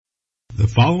The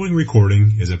following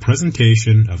recording is a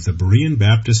presentation of the Berean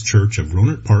Baptist Church of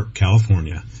Rohnert Park,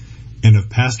 California, and of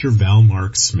Pastor Val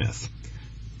Mark Smith.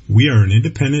 We are an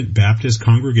independent Baptist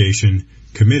congregation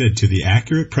committed to the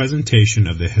accurate presentation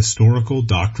of the historical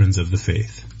doctrines of the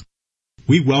faith.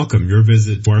 We welcome your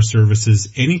visit to our services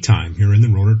anytime here in the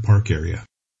Rohnert Park area.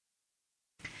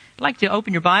 I'd like to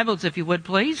open your Bibles, if you would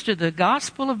please, to the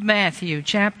Gospel of Matthew,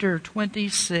 chapter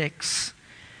 26.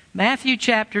 Matthew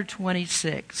chapter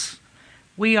 26.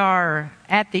 We are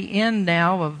at the end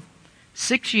now of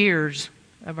 6 years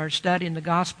of our study in the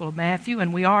Gospel of Matthew,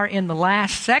 and we are in the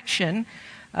last section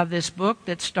of this book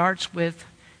that starts with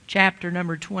chapter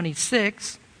number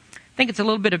 26. I think it's a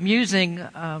little bit amusing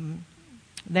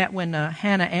that when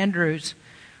Hannah Andrews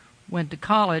went to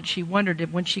college, she wondered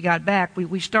if when she got back,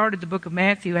 we started the book of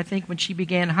Matthew, I think, when she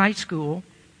began high school,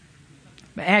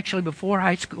 actually before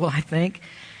high school, I think.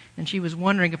 And she was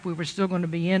wondering if we were still going to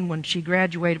be in when she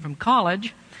graduated from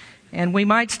college. And we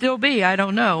might still be, I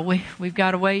don't know. We've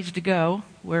got a ways to go.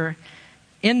 We're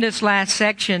in this last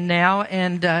section now.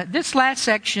 And this last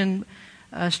section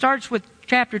starts with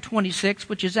chapter 26,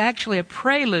 which is actually a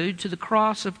prelude to the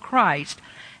cross of Christ.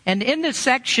 And in this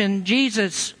section,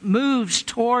 Jesus moves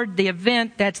toward the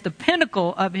event that's the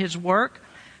pinnacle of his work,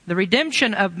 the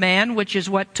redemption of man, which is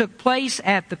what took place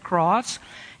at the cross.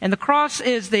 And the cross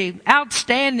is the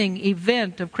outstanding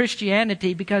event of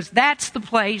Christianity because that's the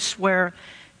place where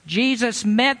Jesus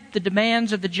met the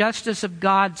demands of the justice of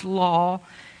God's law,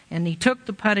 and he took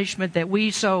the punishment that we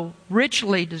so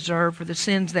richly deserve for the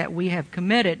sins that we have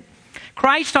committed.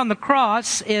 Christ on the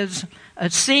cross is a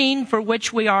scene for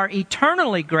which we are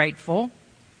eternally grateful.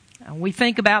 We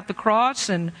think about the cross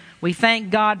and we thank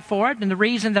God for it. And the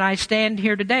reason that I stand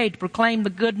here today to proclaim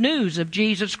the good news of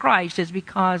Jesus Christ is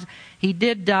because he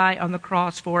did die on the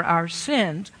cross for our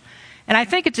sins. And I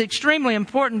think it's extremely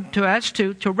important to us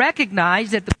to recognize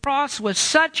that the cross was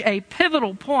such a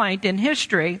pivotal point in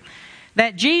history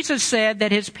that Jesus said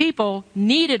that his people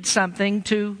needed something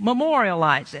to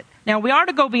memorialize it. Now, we are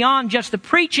to go beyond just the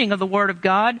preaching of the Word of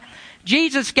God.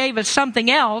 Jesus gave us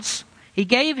something else. He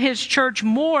gave his church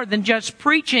more than just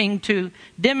preaching to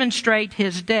demonstrate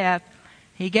his death.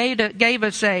 He gave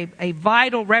us a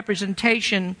vital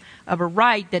representation of a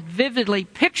rite that vividly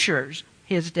pictures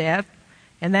his death,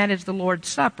 and that is the Lord's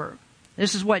Supper.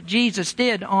 This is what Jesus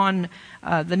did on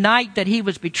the night that he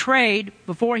was betrayed.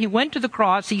 Before he went to the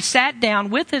cross, he sat down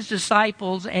with his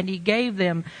disciples and he gave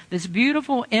them this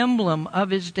beautiful emblem of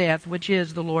his death, which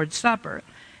is the Lord's Supper.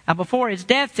 Now, before his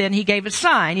death, then, he gave a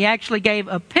sign. He actually gave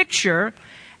a picture,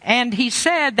 and he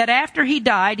said that after he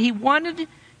died, he wanted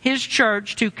his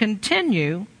church to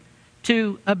continue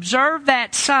to observe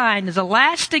that sign as a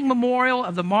lasting memorial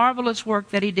of the marvelous work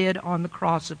that he did on the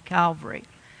cross of Calvary.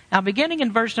 Now, beginning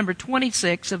in verse number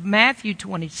 26 of Matthew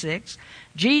 26,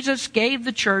 Jesus gave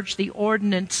the church the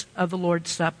ordinance of the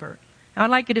Lord's Supper. Now,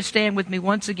 I'd like you to stand with me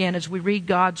once again as we read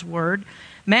God's Word.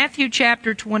 Matthew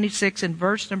chapter 26 and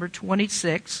verse number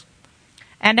 26.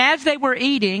 And as they were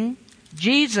eating,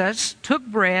 Jesus took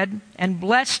bread and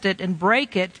blessed it and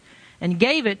brake it and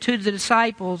gave it to the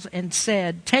disciples and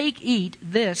said, "Take, eat,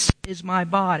 this is my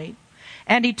body."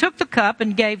 And he took the cup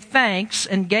and gave thanks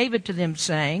and gave it to them,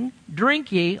 saying,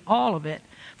 "Drink ye all of it.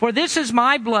 For this is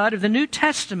my blood of the New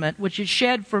Testament, which is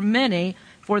shed for many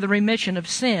for the remission of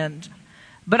sins.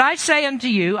 But I say unto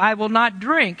you, I will not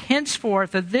drink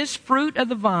henceforth of this fruit of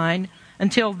the vine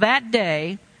until that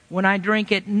day when I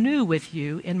drink it new with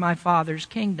you in my Father's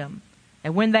kingdom."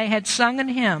 And when they had sung an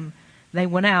hymn, they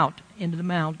went out into the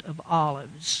Mount of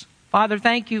Olives. Father,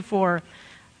 thank you for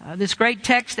this great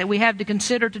text that we have to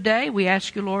consider today. We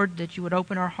ask you, Lord, that you would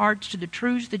open our hearts to the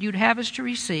truths that you'd have us to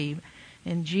receive.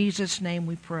 In Jesus' name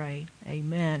we pray.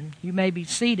 Amen. You may be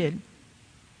seated.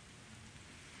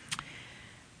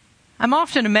 I'm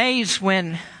often amazed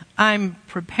when I'm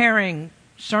preparing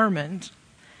sermons,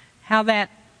 how that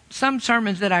some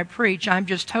sermons that I preach, I'm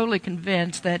just totally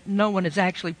convinced that no one is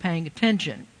actually paying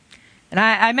attention. And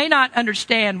I may not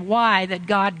understand why that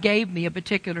God gave me a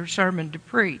particular sermon to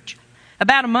preach.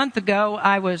 About a month ago,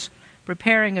 I was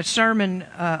preparing a sermon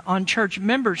on church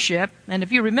membership. And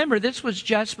if you remember, this was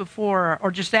just before, or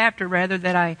just after rather,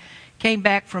 that I came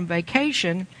back from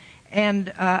vacation.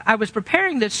 And I was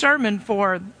preparing this sermon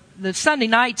for the Sunday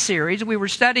night series. We were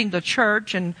studying the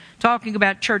church and talking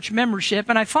about church membership,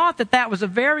 and I thought that that was a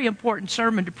very important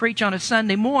sermon to preach on a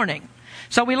Sunday morning.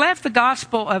 So we left the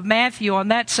Gospel of Matthew on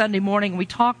that Sunday morning, and we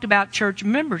talked about church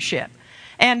membership.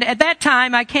 And at that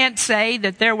time, I can't say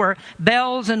that there were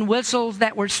bells and whistles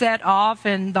that were set off,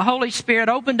 and the Holy Spirit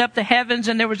opened up the heavens,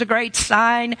 and there was a great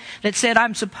sign that said,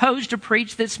 I'm supposed to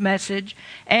preach this message.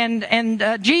 And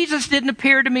Jesus didn't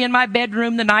appear to me in my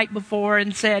bedroom the night before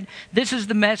and said, this is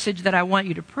the message that I want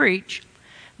you to preach.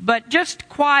 But just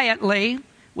quietly,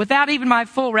 without even my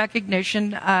full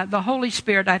recognition, the Holy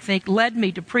Spirit, I think, led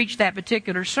me to preach that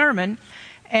particular sermon.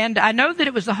 And I know that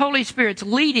it was the Holy Spirit's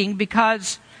leading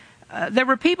because there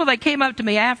were people that came up to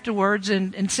me afterwards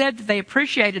and said that they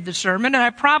appreciated the sermon. And I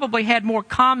probably had more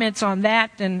comments on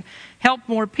that and helped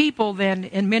more people than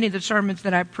in many of the sermons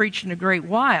that I've preached in a great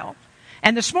while.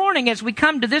 And this morning, as we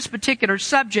come to this particular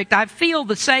subject, I feel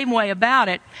the same way about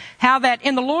it, how that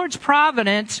in the Lord's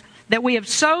providence, that we have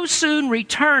so soon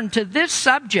returned to this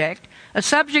subject, a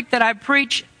subject that I've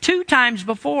preached 2 times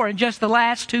before in just the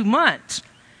last 2 months.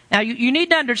 Now, you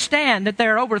need to understand that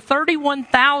there are over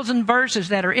 31,000 verses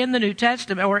that are in the New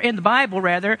Testament, or in the Bible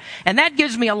rather, and that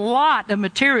gives me a lot of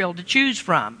material to choose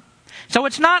from. So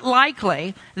it's not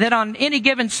likely that on any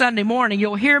given Sunday morning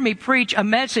you'll hear me preach a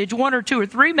message, 1 or 2 or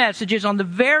 3 messages on the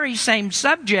very same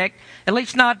subject. At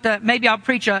least not, maybe I'll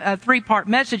preach a 3-part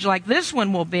message like this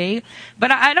one will be.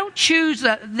 But I don't choose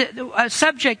a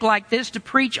subject like this to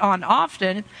preach on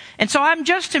often. And so I'm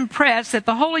just impressed that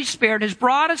the Holy Spirit has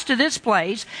brought us to this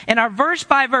place in our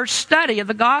verse-by-verse study of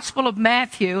the Gospel of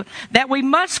Matthew, that we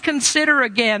must consider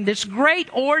again this great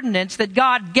ordinance that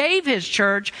God gave His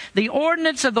church, the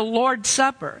ordinance of the Lord's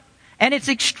Supper. And it's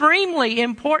extremely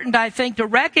important, I think, to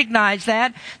recognize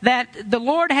that the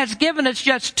Lord has given us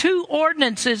just 2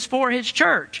 ordinances for His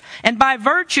church. And by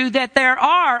virtue that there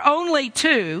are only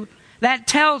 2, that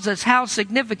tells us how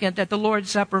significant that the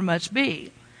Lord's Supper must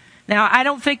be. Now, I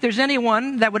don't think there's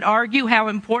anyone that would argue how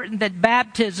important that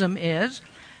baptism is.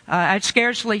 I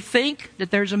scarcely think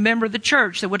that there's a member of the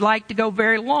church that would like to go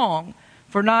very long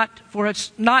for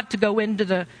us not to go into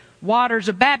the waters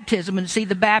of baptism and see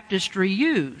the baptistry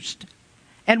used.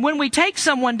 And when we take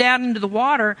someone down into the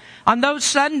water, on those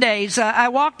Sundays, I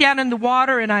walk down in the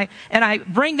water and I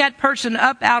bring that person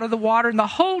up out of the water, and the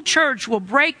whole church will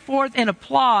break forth in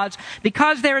applause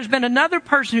because there has been another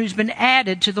person who's been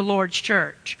added to the Lord's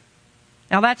church.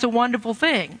 Now that's a wonderful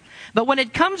thing. But when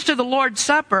it comes to the Lord's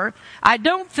Supper, I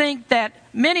don't think that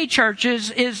many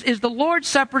churches is the Lord's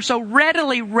Supper so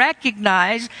readily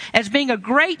recognized as being a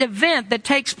great event that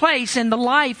takes place in the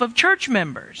life of church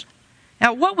members.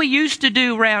 Now, what we used to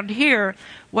do around here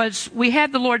was we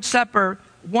had the Lord's Supper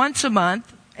once a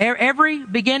month. Every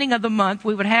beginning of the month,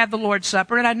 we would have the Lord's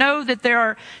Supper. And I know that there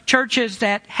are churches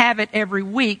that have it every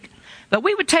week. But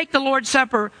we would take the Lord's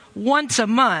Supper once a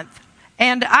month.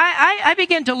 And I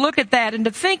began to look at that and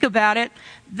to think about it,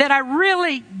 that I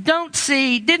really didn't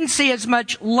see as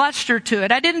much luster to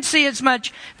it. I didn't see as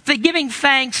much giving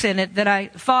thanks in it that I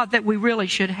thought that we really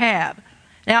should have.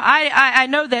 Now, I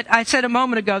know that I said a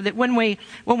moment ago that when we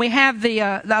have the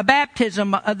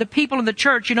baptism, the people in the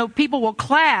church, people will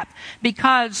clap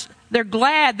because they're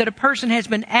glad that a person has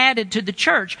been added to the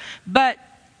church. But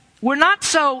we're not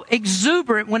so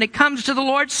exuberant when it comes to the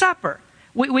Lord's Supper.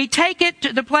 We take it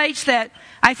to the place that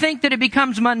I think that it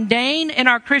becomes mundane in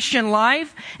our Christian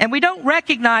life, and we don't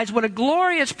recognize what a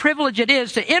glorious privilege it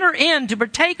is to enter in, to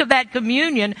partake of that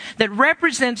communion that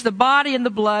represents the body and the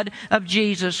blood of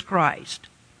Jesus Christ.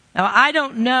 Now, I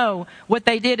don't know what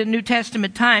they did in New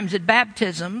Testament times at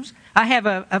baptisms. I have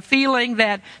a feeling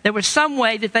that there was some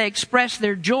way that they expressed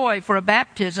their joy for a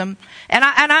baptism. And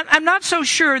I'm not so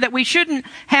sure that we shouldn't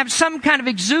have some kind of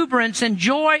exuberance and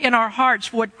joy in our hearts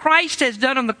for what Christ has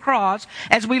done on the cross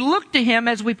as we look to Him,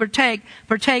 as we partake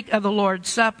of the Lord's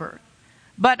Supper.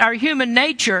 But our human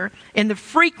nature, in the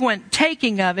frequent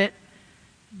taking of it,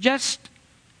 just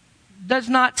does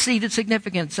not see the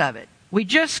significance of it. We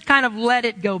just kind of let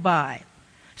it go by.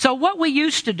 So what we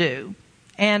used to do,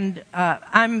 and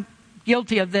I'm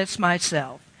guilty of this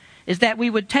myself, is that we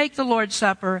would take the Lord's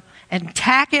Supper and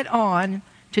tack it on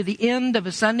to the end of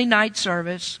a Sunday night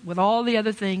service with all the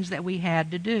other things that we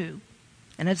had to do.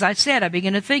 And as I said, I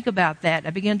began to think about that.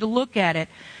 I began to look at it,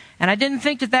 and I didn't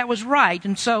think that was right.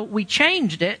 And so we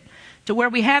changed it to where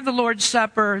we have the Lord's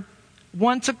Supper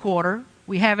once a quarter.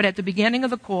 We have it at the beginning of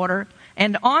the quarter.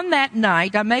 And on that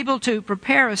night, I'm able to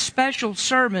prepare a special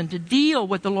sermon to deal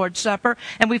with the Lord's Supper,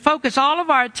 and we focus all of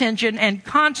our attention and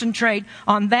concentrate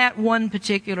on that one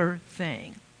particular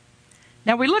thing.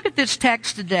 Now, we look at this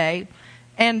text today,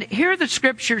 and here the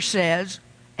Scripture says,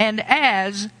 "And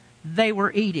as they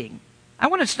were eating." I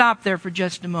want to stop there for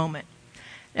just a moment.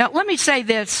 Now, let me say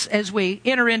this as we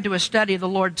enter into a study of the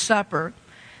Lord's Supper,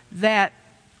 that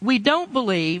we do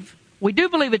believe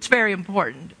it's very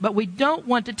important, but we don't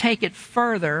want to take it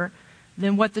further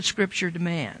than what the Scripture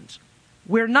demands.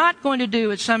 We're not going to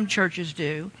do as some churches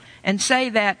do and say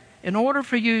that in order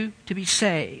for you to be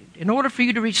saved, in order for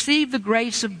you to receive the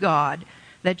grace of God,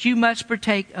 that you must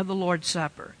partake of the Lord's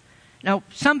Supper. Now,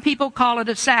 some people call it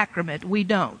a sacrament. We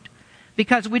don't.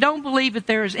 Because we don't believe that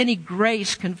there is any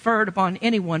grace conferred upon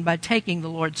anyone by taking the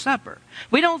Lord's Supper.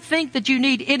 We don't think that you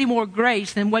need any more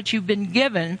grace than what you've been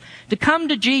given to come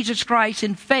to Jesus Christ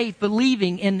in faith,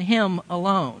 believing in Him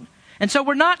alone. And so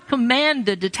we're not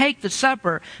commanded to take the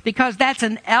supper because that's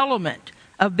an element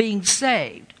of being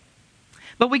saved.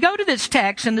 But we go to this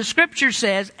text and the Scripture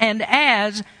says, and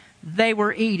as they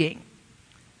were eating.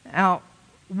 Now,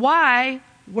 why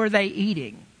were they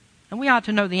eating? And we ought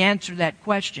to know the answer to that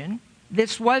question.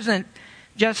 This wasn't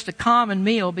just a common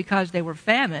meal because they were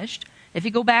famished. If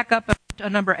you go back up to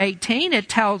number 18, it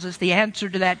tells us the answer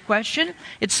to that question.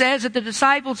 It says that the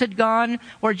disciples had gone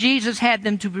where Jesus had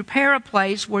them to prepare a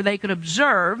place where they could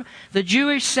observe the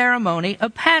Jewish ceremony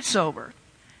of Passover.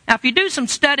 Now, if you do some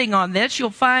studying on this,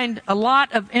 you'll find a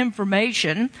lot of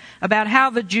information about how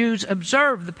the Jews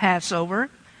observed the Passover.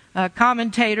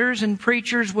 Commentators and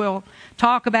preachers will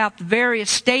talk about the various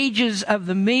stages of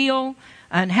the meal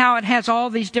and how it has all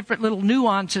these different little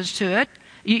nuances to it.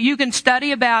 You can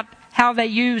study about how they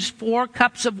use 4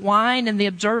 cups of wine in the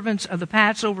observance of the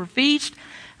Passover feast.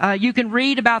 You can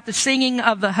read about the singing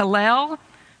of the Hallel,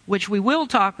 which we will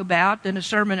talk about in a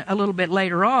sermon a little bit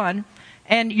later on.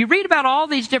 And you read about all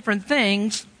these different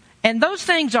things, and those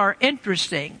things are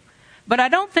interesting. But I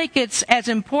don't think it's as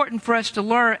important for us to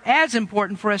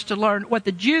learn what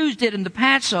the Jews did in the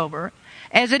Passover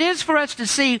as it is for us to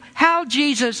see how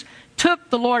Jesus took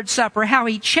the Lord's Supper, how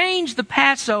He changed the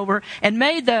Passover and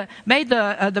made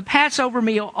the Passover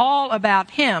meal all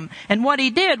about Him. And what He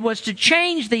did was to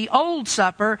change the old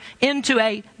supper into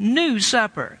a new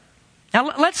supper. Now,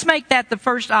 let's make that the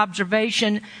first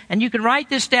observation, and you can write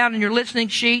this down in your listening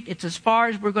sheet. It's as far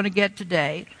as we're going to get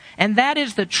today. And that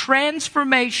is the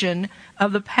transformation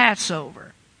of the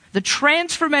Passover. The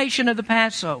transformation of the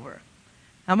Passover.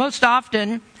 Now, most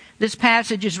often, this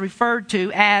passage is referred to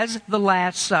as the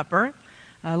Last Supper.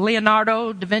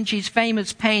 Leonardo da Vinci's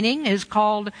famous painting is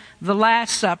called The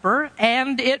Last Supper,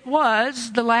 and it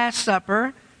was the Last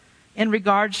Supper in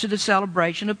regards to the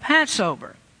celebration of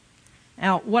Passover.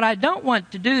 Now, what I don't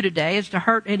want to do today is to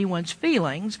hurt anyone's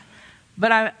feelings,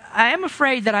 but I am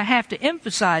afraid that I have to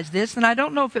emphasize this, and I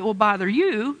don't know if it will bother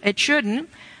you. It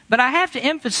shouldn't. But I have to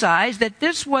emphasize that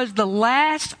this was the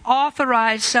last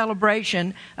authorized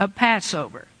celebration of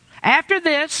Passover. After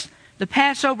this, the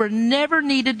Passover never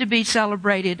needed to be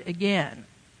celebrated again.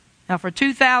 Now, for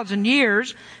 2,000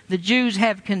 years, the Jews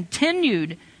have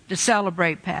continued to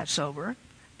celebrate Passover,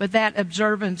 but that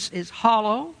observance is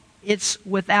hollow. It's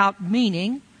without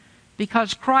meaning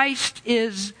because Christ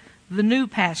is the new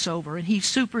Passover and He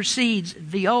supersedes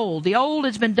the old. The old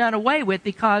has been done away with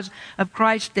because of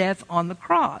Christ's death on the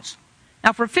cross.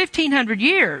 Now, for 1,500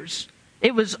 years,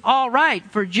 it was all right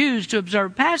for Jews to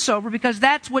observe Passover because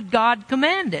that's what God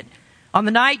commanded. On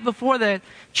the night before the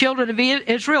children of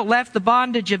Israel left the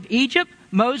bondage of Egypt,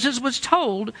 Moses was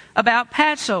told about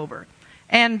Passover.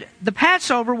 And the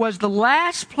Passover was the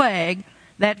last plague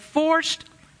that forced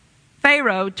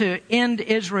Pharaoh to end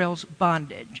Israel's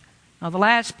bondage. Now, the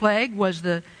last plague was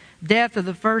the death of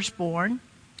the firstborn.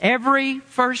 Every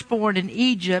firstborn in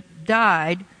Egypt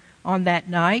died on that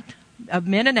night. Of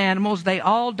men and animals, they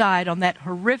all died on that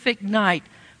horrific night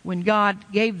when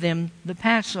God gave them the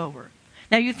Passover.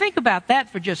 Now, you think about that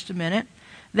for just a minute,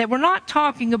 that we're not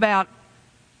talking about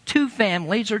 2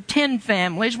 families or 10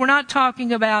 families. We're not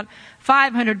talking about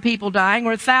 500 people dying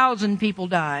or 1,000 people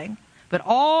dying. But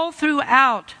all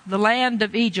throughout the land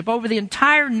of Egypt, over the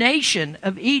entire nation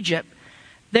of Egypt,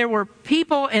 there were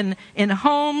people in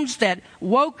homes that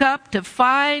woke up to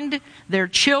find their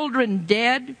children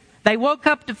dead. They woke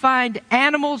up to find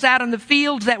animals out in the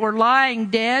fields that were lying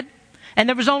dead. And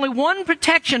there was only one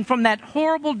protection from that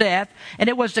horrible death, and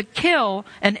it was to kill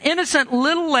an innocent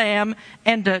little lamb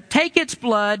and to take its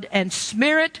blood and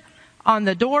smear it on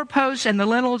the doorposts and the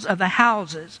lintels of the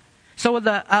houses. So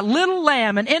a little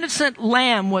lamb, an innocent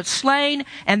lamb, was slain,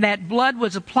 and that blood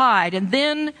was applied. And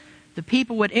then the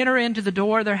people would enter into the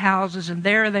door of their houses, and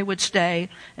there they would stay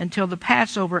until the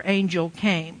Passover angel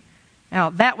came. Now,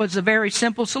 that was a very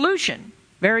simple solution.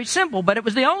 Very simple, but it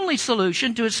was the only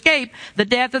solution to escape the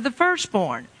death of the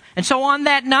firstborn. And so on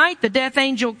that night, the death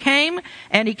angel came,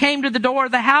 and he came to the door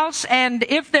of the house, and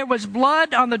if there was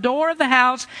blood on the door of the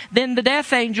house, then the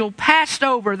death angel passed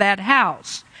over that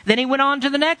house. Then he went on to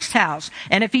the next house.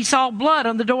 And if he saw blood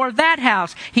on the door of that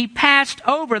house, he passed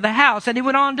over the house. And he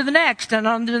went on to the next and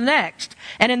on to the next.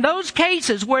 And in those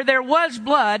cases where there was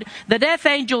blood, the death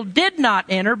angel did not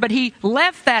enter, but he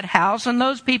left that house, and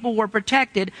those people were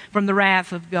protected from the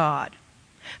wrath of God.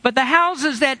 But the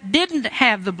houses that didn't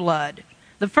have the blood,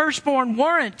 the firstborn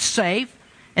weren't safe.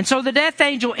 And so the death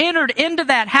angel entered into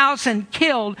that house and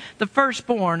killed the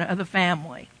firstborn of the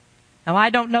family. Now, I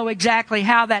don't know exactly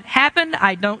how that happened.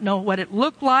 I don't know what it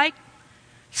looked like.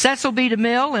 Cecil B.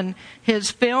 DeMille, in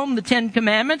his film, The Ten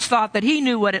Commandments, thought that he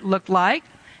knew what it looked like.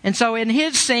 And so in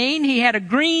his scene, he had a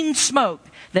green smoke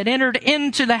that entered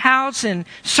into the house and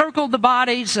circled the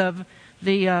bodies of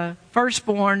the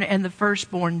firstborn, and the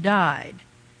firstborn died.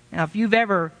 Now, if you've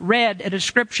ever read a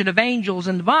description of angels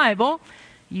in the Bible,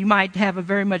 you might have a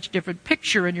very much different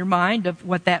picture in your mind of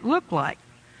what that looked like.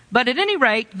 But at any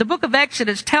rate, the book of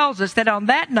Exodus tells us that on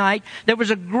that night, there was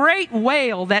a great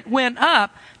wail that went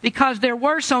up because there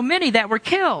were so many that were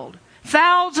killed.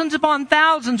 Thousands upon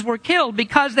thousands were killed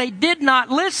because they did not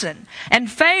listen. And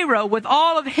Pharaoh, with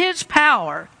all of his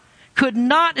power, could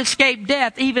not escape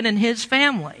death even in his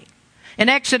family. In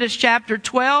Exodus chapter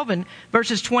 12 and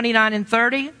verses 29 and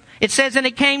 30, it says, "And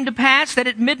it came to pass that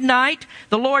at midnight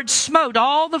the Lord smote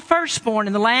all the firstborn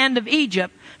in the land of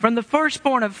Egypt, from the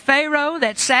firstborn of Pharaoh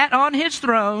that sat on his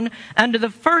throne unto the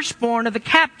firstborn of the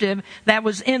captive that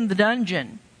was in the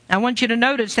dungeon." I want you to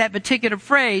notice that particular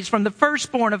phrase, from the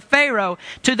firstborn of Pharaoh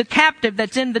to the captive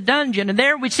that's in the dungeon. And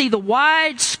there we see the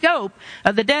wide scope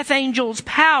of the death angel's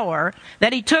power,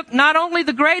 that he took not only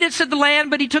the greatest of the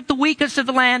land, but he took the weakest of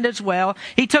the land as well.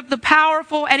 He took the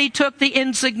powerful and he took the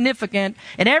insignificant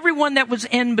and everyone that was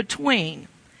in between.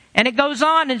 And it goes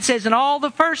on and says, "And all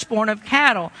the firstborn of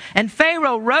cattle. And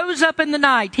Pharaoh rose up in the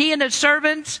night, he and his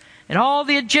servants and all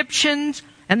the Egyptians.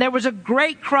 And there was a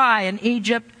great cry in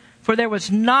Egypt, for there was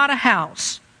not a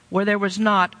house where there was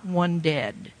not one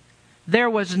dead." There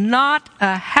was not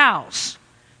a house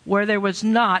where there was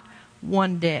not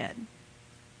one dead.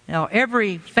 Now,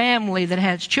 every family that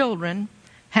has children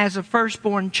has a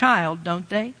firstborn child, don't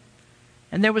they?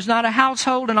 And there was not a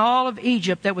household in all of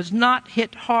Egypt that was not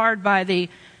hit hard by the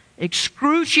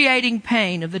excruciating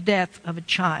pain of the death of a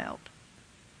child.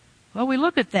 Well, we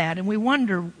look at that and we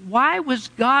wonder, why was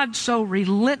God so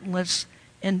relentless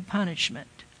in punishment?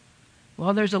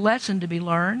 Well, there's a lesson to be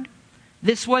learned.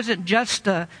 This wasn't just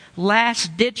a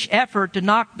last-ditch effort to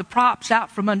knock the props out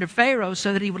from under Pharaoh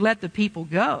so that he would let the people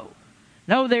go.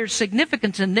 No, there's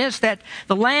significance in this, that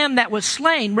the lamb that was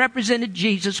slain represented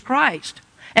Jesus Christ.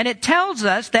 And it tells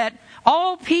us that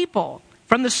all people,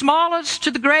 from the smallest to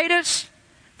the greatest,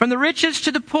 from the richest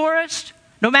to the poorest,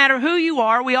 no matter who you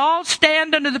are, we all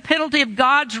stand under the penalty of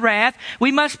God's wrath.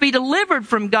 We must be delivered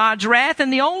from God's wrath,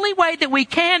 and the only way that we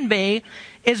can be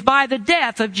is by the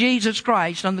death of Jesus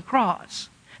Christ on the cross.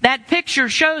 That picture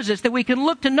shows us that we can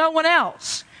look to no one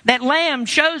else. That lamb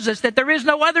shows us that there is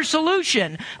no other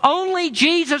solution. Only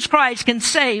Jesus Christ can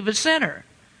save a sinner.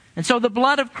 And so the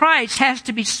blood of Christ has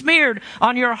to be smeared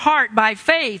on your heart by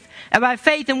faith, and by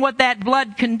faith in what that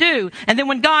blood can do. And then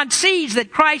when God sees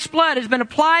that Christ's blood has been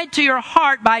applied to your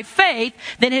heart by faith,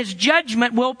 then His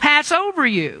judgment will pass over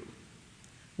you.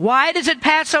 Why does it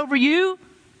pass over you?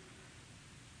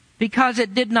 Because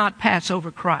it did not pass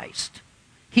over Christ.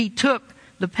 He took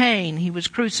the pain. He was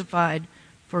crucified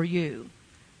for you.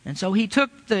 And so He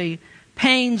took the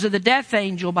pains of the death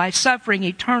angel by suffering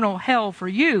eternal hell for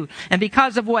you. And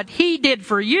because of what He did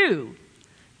for you,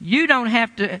 you don't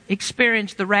have to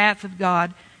experience the wrath of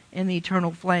God in the eternal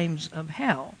flames of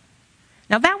hell.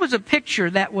 Now, that was a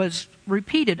picture that was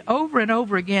repeated over and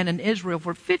over again in Israel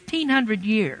for 1,500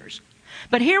 years.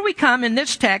 But here we come in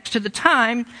this text to the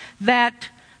time that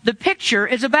the picture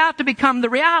is about to become the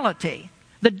reality.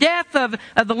 The death of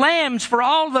the lambs for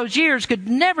all those years could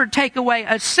never take away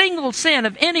a single sin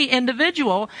of any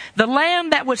individual. The lamb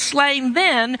that was slain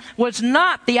then was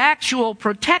not the actual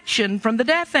protection from the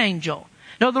death angel.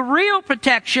 No, the real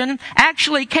protection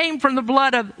actually came from the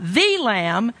blood of the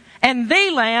lamb, and the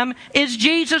lamb is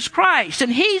Jesus Christ.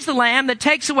 And He's the lamb that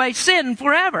takes away sin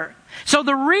forever. So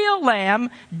the real lamb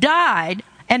died,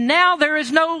 and now there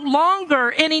is no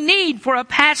longer any need for a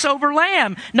Passover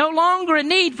lamb. No longer a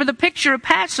need for the picture of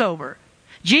Passover.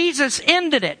 Jesus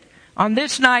ended it on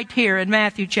this night here in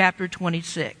Matthew chapter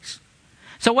 26.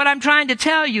 So what I'm trying to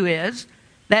tell you is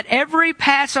that every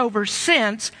Passover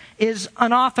since is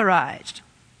unauthorized.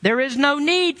 There is no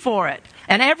need for it.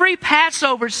 And every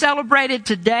Passover celebrated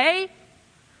today,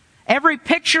 every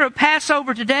picture of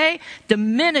Passover today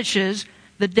diminishes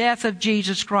the death of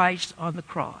Jesus Christ on the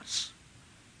cross.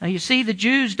 Now you see, the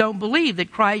Jews don't believe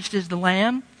that Christ is the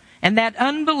Lamb, And that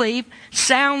unbelief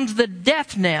sounds the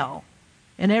death knell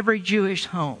in every Jewish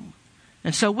home.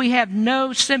 And so we have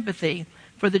no sympathy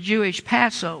for the Jewish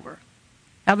Passover.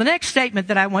 Now, the next statement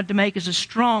that I want to make is a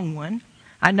strong one.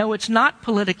 I know it's not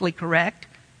politically correct,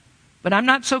 but I'm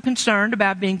not so concerned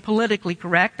about being politically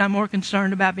correct. I'm more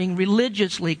concerned about being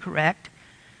religiously correct.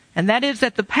 And that is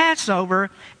that the Passover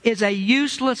is a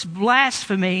useless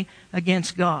blasphemy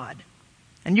against God.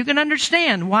 And you can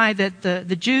understand why that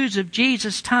the Jews of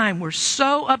Jesus' time were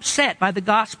so upset by the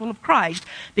gospel of Christ,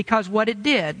 because what it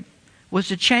did was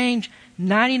to change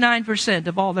 99%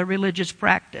 of all their religious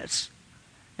practice.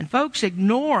 And folks,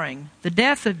 ignoring the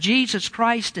death of Jesus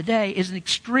Christ today is an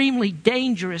extremely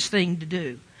dangerous thing to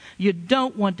do. You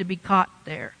don't want to be caught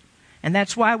there. And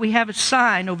that's why we have a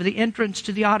sign over the entrance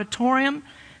to the auditorium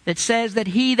that says that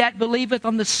he that believeth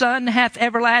on the Son hath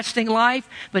everlasting life,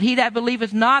 but he that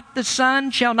believeth not the Son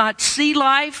shall not see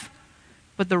life,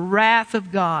 but the wrath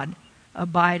of God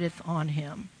abideth on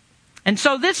him. And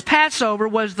so this Passover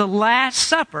was the Last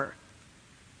Supper.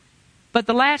 But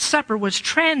the Last Supper was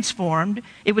transformed.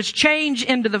 It was changed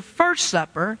into the First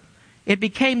Supper. It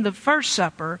became the First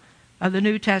Supper of the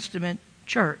New Testament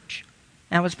church.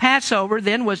 Now, as Passover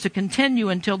then was to continue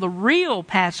until the real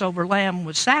Passover lamb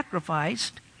was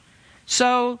sacrificed,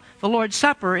 so the Lord's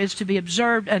Supper is to be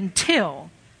observed until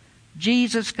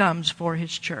Jesus comes for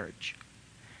his church.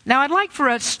 Now, I'd like for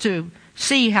us to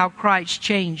see how Christ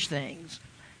changed things.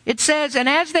 It says, and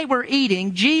as they were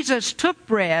eating, Jesus took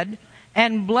bread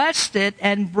and blessed it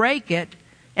and brake it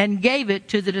and gave it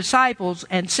to the disciples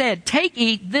and said, take,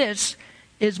 eat, this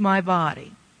is my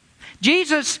body.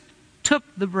 Jesus took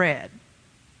the bread.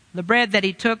 The bread that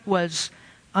he took was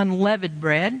unleavened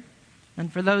bread.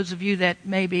 And for those of you that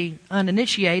may be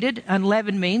uninitiated,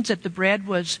 unleavened means that the bread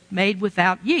was made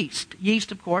without yeast.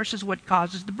 Yeast, of course, is what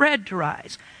causes the bread to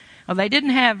rise. Well, they didn't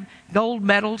have gold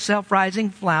medal self-rising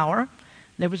flour.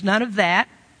 There was none of that.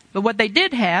 But what they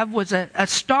did have was a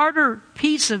starter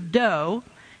piece of dough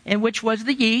in which was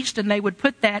the yeast, and they would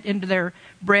put that into their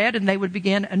bread, and they would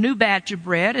begin a new batch of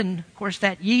bread. And, of course,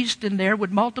 that yeast in there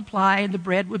would multiply, and the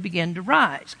bread would begin to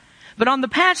rise. But on the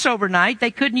Passover night,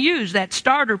 they couldn't use that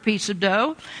starter piece of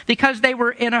dough because they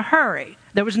were in a hurry.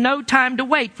 There was no time to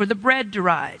wait for the bread to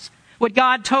rise. What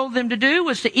God told them to do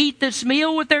was to eat this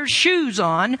meal with their shoes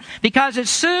on, because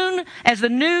as soon as the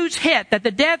news hit that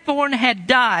the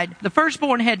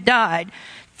firstborn had died,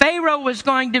 Pharaoh was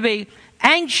going to be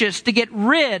anxious to get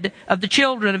rid of the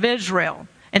children of Israel.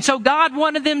 And so God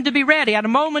wanted them to be ready at a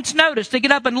moment's notice to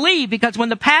get up and leave, because when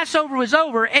the Passover was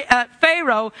over,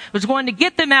 Pharaoh was going to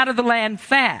get them out of the land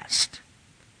fast.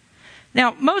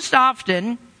 Now, most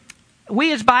often,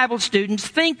 we as Bible students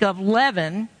think of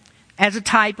leaven as a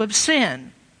type of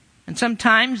sin. And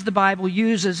sometimes the Bible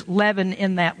uses leaven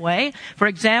in that way. For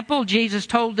example, Jesus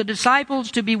told the disciples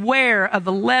to beware of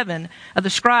the leaven of the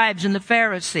scribes and the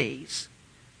Pharisees.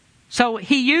 So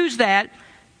he used that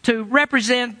to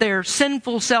represent their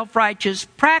sinful, self-righteous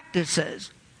practices.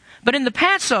 But in the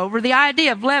Passover, the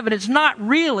idea of leaven is not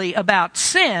really about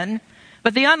sin,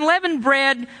 but the unleavened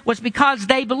bread was because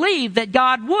they believed that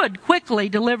God would quickly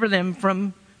deliver them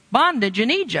from bondage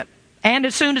in Egypt. And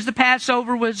as soon as the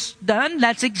Passover was done,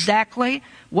 that's exactly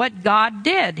what God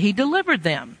did. He delivered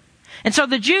them. And so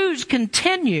the Jews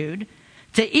continued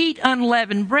to eat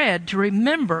unleavened bread to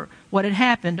remember what had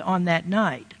happened on that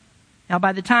night. Now,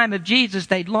 by the time of Jesus,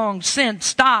 they'd long since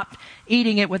stopped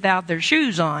eating it without their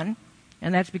shoes on,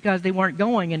 and that's because they weren't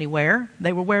going anywhere.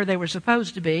 They were where they were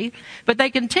supposed to be. But they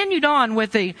continued on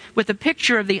with the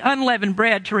picture of the unleavened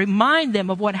bread to remind them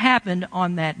of what happened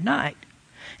on that night.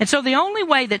 And so the only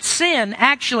way that sin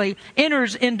actually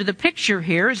enters into the picture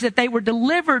here is that they were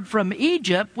delivered from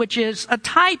Egypt, which is a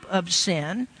type of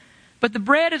sin, but the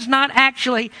bread is not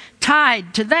actually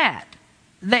tied to that.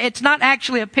 It's not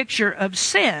actually a picture of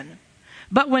sin.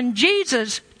 But when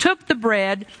Jesus took the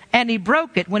bread and he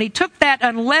broke it, when he took that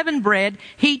unleavened bread,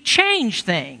 he changed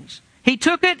things. He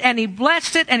took it and he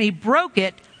blessed it and he broke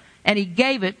it and he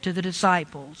gave it to the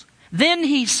disciples. Then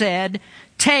he said,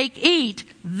 take, eat,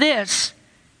 this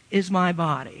is my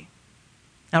body.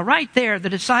 Now right there, the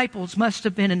disciples must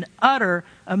have been in utter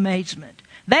amazement.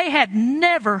 They had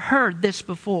never heard this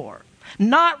before.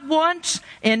 Not once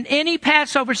in any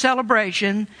Passover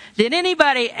celebration did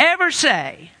anybody ever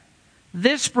say,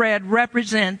 this bread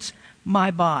represents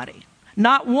my body.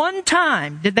 Not one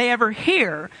time did they ever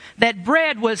hear that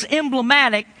bread was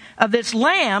emblematic of this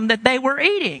lamb that they were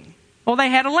eating. Well, they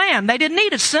had a lamb. They didn't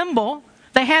need a symbol.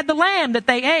 They had the lamb that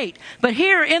they ate. But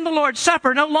here in the Lord's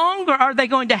Supper, no longer are they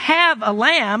going to have a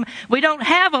lamb. We don't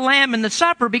have a lamb in the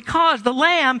supper because the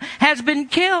lamb has been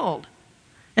killed.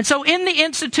 And so in the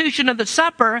institution of the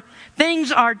supper,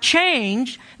 things are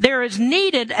changed. There is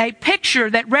needed a picture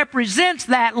that represents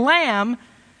that lamb,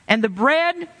 and the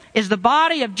bread is the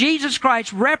body of Jesus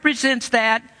Christ, represents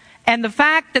that, and the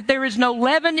fact that there is no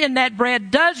leaven in that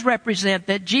bread does represent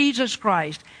that Jesus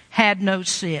Christ had no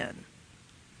sin.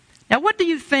 Now, what do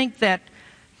you think that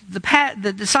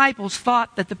the disciples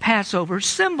thought that the Passover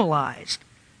symbolized?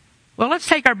 Well, let's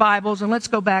take our Bibles and let's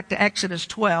go back to Exodus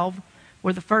 12,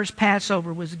 where the first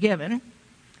Passover was given.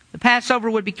 The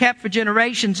Passover would be kept for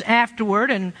generations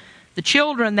afterward, and the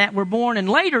children that were born in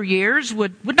later years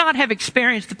would not have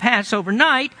experienced the Passover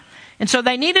night, and so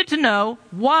they needed to know,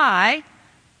 why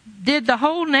did the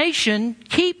whole nation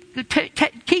keep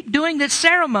doing this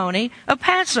ceremony of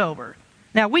Passover?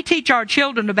 Now, we teach our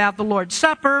children about the Lord's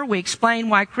Supper. We explain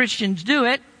why Christians do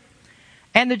it,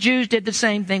 and the Jews did the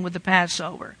same thing with the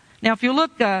Passover. Now, if you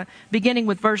look, beginning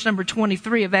with verse number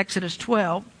 23 of Exodus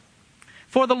 12,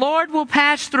 "For the Lord will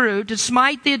pass through to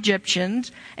smite the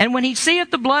Egyptians, and when he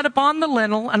seeth the blood upon the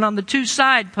lintel and on the two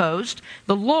side posts,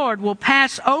 the Lord will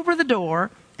pass over the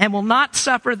door, and will not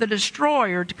suffer the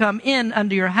destroyer to come in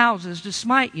unto your houses to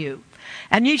smite you.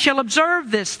 And ye shall observe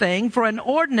this thing for an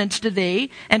ordinance to thee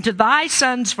and to thy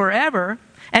sons forever.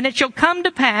 And it shall come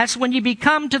to pass, when ye be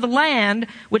come to the land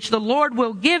which the Lord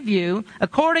will give you,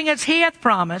 according as he hath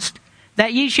promised,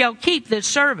 that ye shall keep this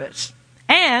service.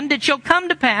 And it shall come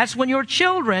to pass, when your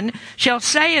children shall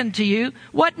say unto you,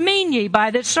 What mean ye by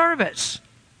this service?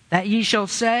 That ye shall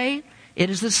say, It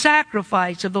is the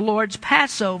sacrifice of the Lord's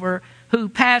Passover, who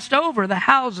passed over the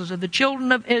houses of the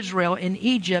children of Israel in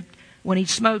Egypt, when he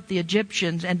smote the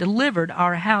Egyptians and delivered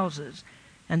our houses.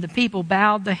 And the people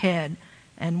bowed the head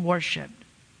and worshipped."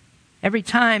 Every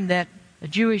time that a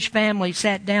Jewish family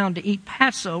sat down to eat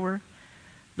Passover,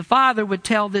 the father would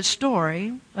tell this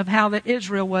story of how that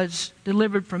Israel was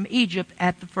delivered from Egypt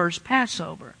at the first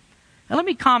Passover. Now let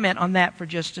me comment on that for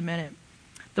just a minute.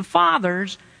 The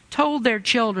fathers told their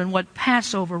children what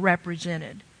Passover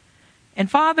represented. And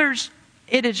fathers,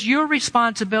 it is your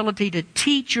responsibility to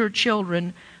teach your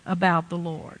children about the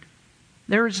Lord.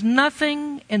 There is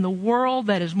nothing in the world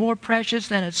that is more precious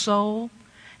than a soul.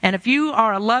 And if you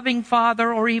are a loving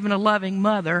father or even a loving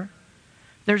mother,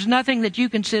 there's nothing that you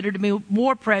consider to be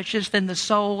more precious than the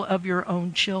soul of your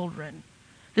own children.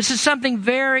 This is something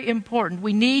very important.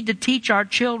 We need to teach our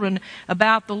children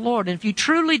about the Lord. And if you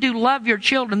truly do love your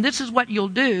children, this is what you'll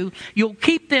do. You'll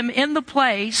keep them in the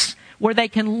place where they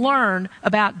can learn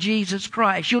about Jesus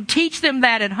Christ. You'll teach them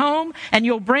that at home, and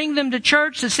you'll bring them to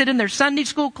church to sit in their Sunday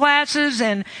school classes,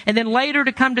 and then later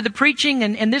to come to the preaching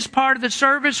in this part of the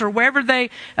service or wherever they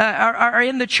are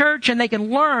in the church, and they can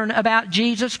learn about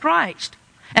Jesus Christ.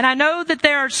 And I know that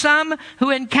there are some who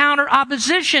encounter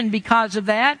opposition because of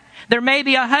that. There may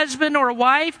be a husband or a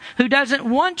wife who doesn't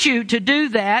want you to do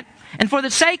that. And for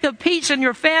the sake of peace in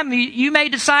your family, you may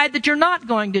decide that you're not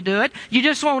going to do it. You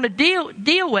just want to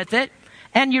deal with it.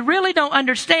 And you really don't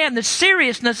understand the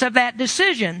seriousness of that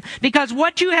decision. Because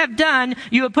what you have done,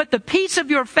 you have put the peace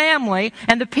of your family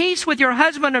and the peace with your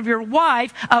husband or your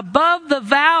wife above the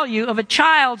value of a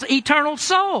child's eternal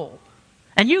soul.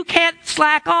 And you can't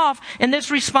slack off in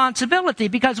this responsibility,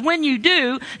 because when you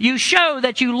do, you show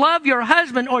that you love your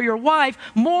husband or your wife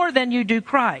more than you do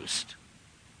Christ.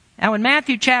 Now in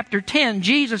Matthew chapter 10,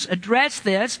 Jesus addressed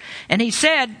this, and he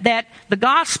said that the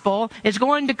gospel is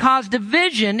going to cause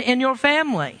division in your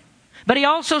family. But he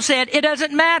also said, it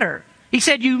doesn't matter. He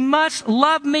said, you must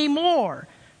love me more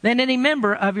than any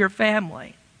member of your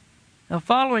family. Now,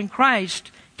 following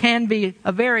Christ can be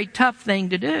a very tough thing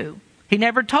to do. He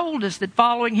never told us that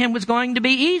following him was going to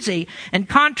be easy. And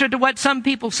contrary to what some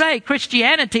people say,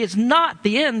 Christianity is not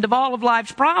the end of all of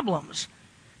life's problems.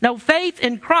 No, faith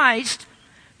in Christ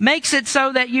makes it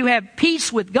so that you have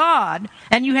peace with God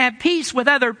and you have peace with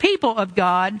other people of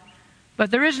God, but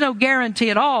there is no guarantee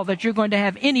at all that you're going to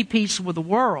have any peace with the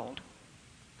world.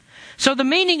 So the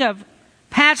meaning of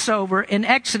Passover in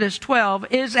Exodus 12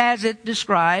 is as it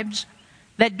describes,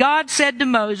 that God said to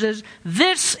Moses,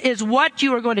 this is what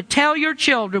you are going to tell your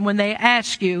children when they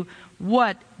ask you,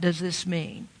 what does this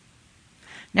mean?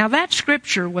 Now that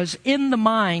scripture was in the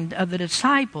mind of the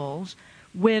disciples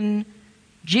when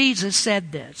Jesus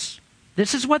said this.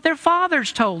 This is what their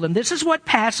fathers told them. This is what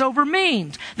Passover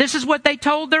means. This is what they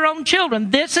told their own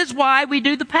children. This is why we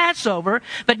do the Passover.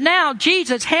 But now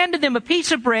Jesus handed them a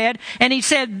piece of bread, and he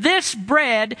said, this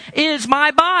bread is my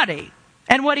body.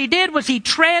 And what he did was he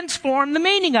transformed the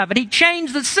meaning of it. He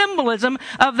changed the symbolism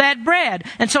of that bread.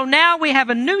 And so now we have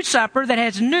a new supper that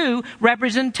has new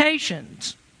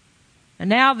representations. And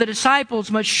now the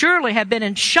disciples must surely have been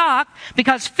in shock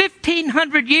because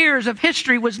 1,500 years of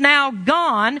history was now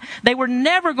gone. They were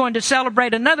never going to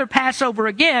celebrate another Passover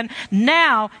again.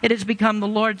 Now it has become the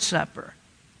Lord's Supper.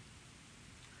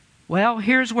 Well,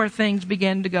 here's where things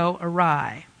begin to go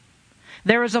awry.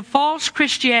 There is a false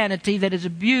Christianity that has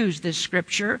abused this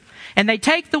scripture, and they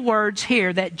take the words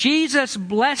here that Jesus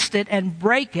blessed it and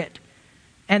break it,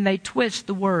 and they twist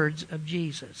the words of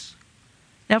Jesus.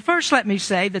 Now, first let me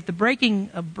say that the breaking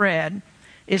of bread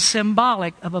is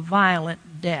symbolic of a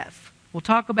violent death. We'll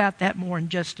talk about that more in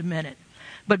just a minute.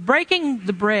 But breaking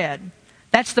the bread,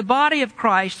 that's the body of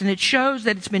Christ, and it shows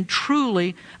that it's been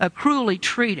cruelly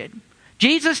treated.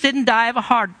 Jesus didn't die of a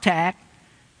heart attack,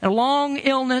 a long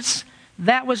illness.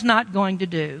 That was not going to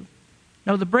do.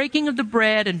 No, the breaking of the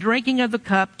bread and drinking of the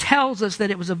cup tells us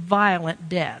that it was a violent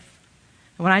death.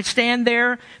 When I stand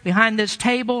there behind this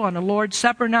table on a Lord's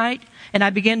Supper night and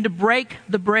I begin to break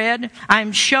the bread,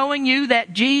 I'm showing you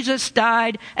that Jesus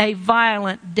died a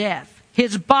violent death.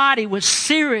 His body was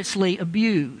seriously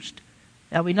abused.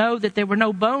 Now we know that there were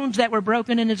no bones that were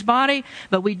broken in his body,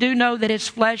 but we do know that his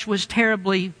flesh was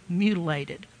terribly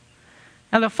mutilated.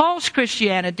 Now the false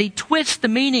Christianity twists the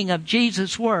meaning of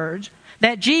Jesus' words,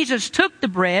 that Jesus took the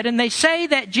bread, and they say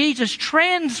that Jesus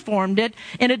transformed it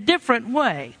in a different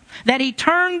way, that he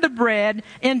turned the bread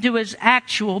into his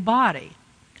actual body.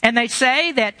 And they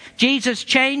say that Jesus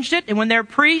changed it, and when their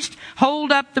priests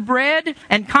hold up the bread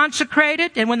and consecrate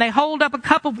it, and when they hold up a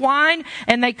cup of wine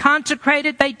and they consecrate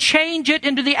it, they change it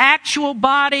into the actual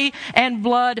body and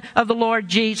blood of the Lord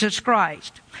Jesus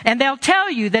Christ. And they'll tell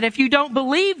you that if you don't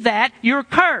believe that, you're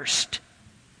cursed.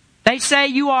 They say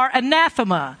you are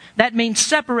anathema. That means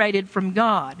separated from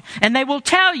God. And they will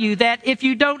tell you that if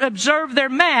you don't observe their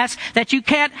Mass, that you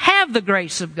can't have the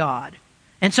grace of God.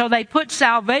 And so they put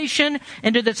salvation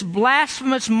into this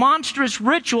blasphemous, monstrous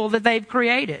ritual that they've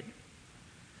created.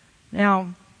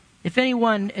 Now, if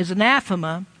anyone is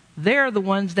anathema, they're the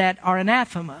ones that are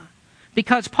anathema.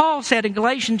 Because Paul said in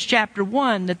Galatians chapter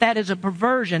 1 that is a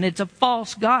perversion, it's a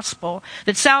false gospel,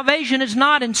 that salvation is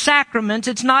not in sacraments,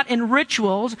 it's not in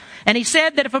rituals. And he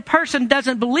said that if a person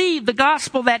doesn't believe the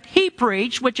gospel that he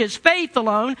preached, which is faith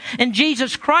alone in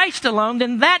Jesus Christ alone,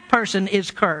 then that person is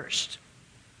cursed.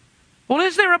 Well,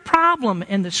 is there a problem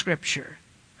in the scripture?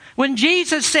 When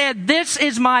Jesus said, "This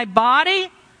is my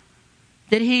body,"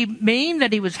 did he mean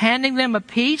that he was handing them a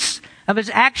piece of his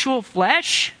actual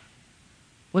flesh?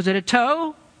 Was it a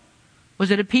toe? Was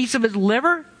it a piece of his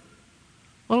liver?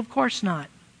 Well, of course not.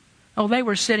 Oh, they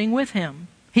were sitting with him.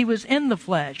 He was in the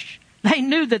flesh. They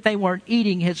knew that they weren't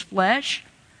eating his flesh.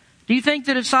 Do you think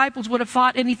the disciples would have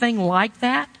thought anything like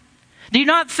that? Do you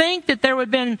not think that there would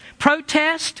have been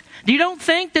protest? Do you don't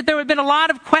think that there would have been a lot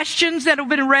of questions that have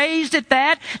been raised at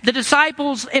that? The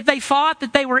disciples, if they thought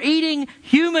that they were eating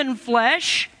human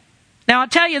flesh. Now, I'll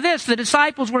tell you this, the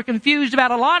disciples were confused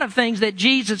about a lot of things that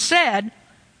Jesus said.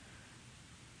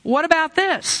 What about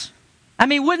this? I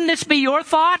mean, wouldn't this be your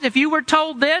thought if you were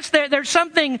told this? There's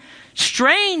something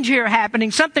strange here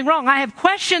happening, something wrong. I have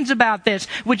questions about this.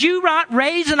 Would you not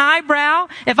raise an eyebrow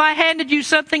if I handed you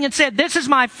something and said, "This is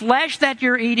my flesh that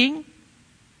you're eating"?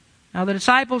 Now, the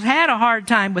disciples had a hard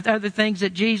time with other things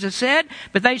that Jesus said,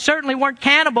 but they certainly weren't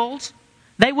cannibals.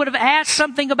 They would have asked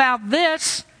something about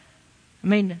this. I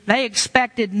mean, they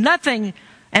expected nothing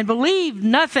and believed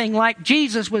nothing like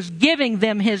Jesus was giving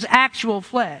them his actual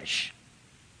flesh.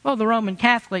 Well, the Roman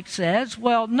Catholic says,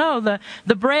 well, no,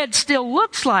 the bread still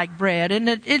looks like bread and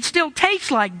it still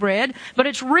tastes like bread, but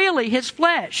it's really his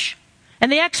flesh. And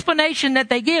the explanation that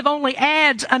they give only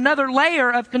adds another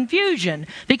layer of confusion,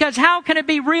 because how can it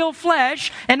be real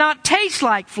flesh and not taste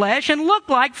like flesh and look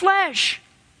like flesh?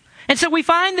 And so we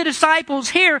find the disciples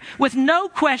here with no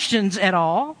questions at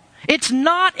all. It's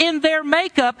not in their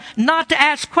makeup not to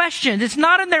ask questions. It's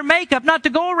not in their makeup not to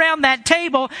go around that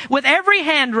table with every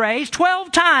hand raised,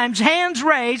 12 times, hands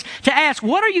raised, to ask,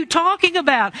 "What are you talking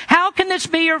about? How can this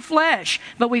be your flesh?"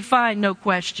 But we find no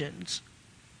questions.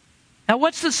 Now,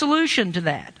 what's the solution to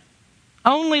that?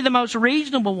 Only the most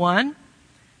reasonable one,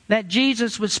 that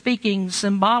Jesus was speaking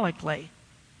symbolically.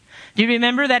 Do you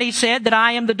remember that he said that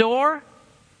I am the door?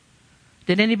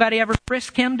 Did anybody ever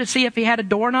frisk him to see if he had a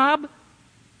doorknob?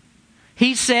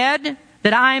 He said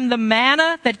that I am the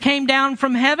manna that came down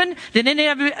from heaven. Did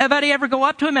anybody ever go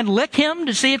up to him and lick him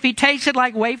to see if he tasted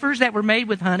like wafers that were made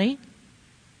with honey?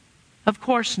 Of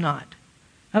course not.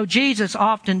 Oh, Jesus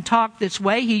often talked this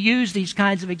way. He used these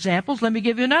kinds of examples. Let me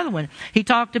give you another one. He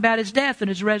talked about his death and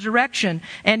his resurrection.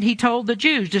 And he told the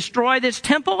Jews, "Destroy this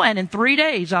temple and in 3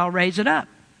 days I'll raise it up."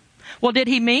 Well, did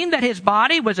he mean that his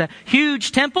body was a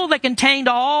huge temple that contained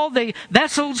all the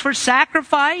vessels for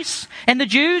sacrifice? And the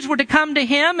Jews were to come to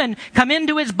him and come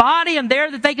into his body and there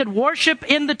that they could worship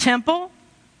in the temple?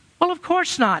 Well, of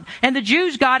course not. And the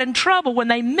Jews got in trouble when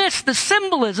they missed the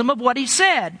symbolism of what he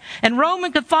said. And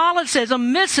Roman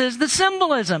Catholicism misses the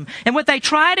symbolism. And what they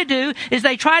try to do is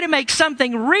they try to make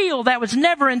something real that was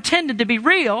never intended to be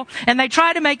real. And they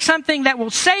try to make something that will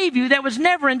save you that was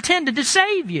never intended to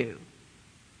save you.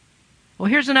 Well,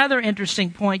 here's another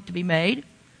interesting point to be made.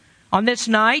 On this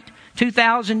night,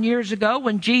 2,000 years ago,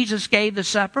 when Jesus gave the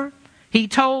supper, he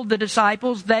told the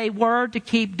disciples they were to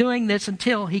keep doing this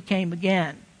until he came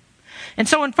again. And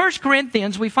so in 1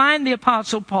 Corinthians, we find the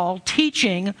Apostle Paul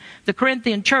teaching the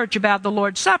Corinthian church about the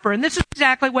Lord's Supper. And this is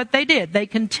exactly what they did. They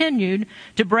continued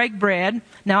to break bread.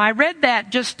 Now, I read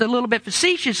that just a little bit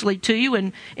facetiously to you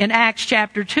in Acts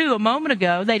chapter 2 a moment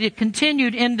ago. They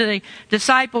continued into the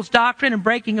disciples' doctrine and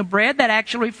breaking of bread. That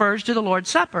actually refers to the Lord's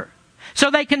Supper.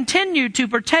 So they continued to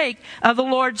partake of the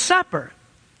Lord's Supper.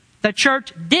 The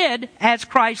church did as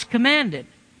Christ commanded.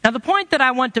 Now, the point that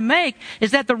I want to make is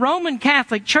that the Roman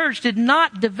Catholic Church did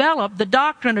not develop the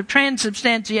doctrine of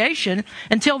transubstantiation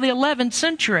until the 11th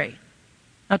century.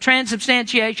 Now,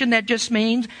 transubstantiation, that just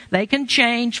means they can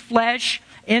change flesh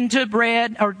into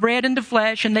bread, or bread into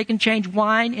flesh, and they can change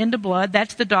wine into blood.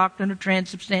 That's the doctrine of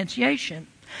transubstantiation.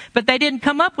 But they didn't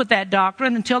come up with that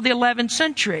doctrine until the 11th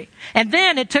century. And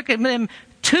then it took them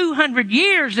 200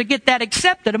 years to get that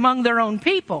accepted among their own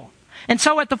people. And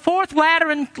so at the Fourth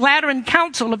Lateran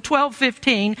Council of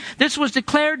 1215, this was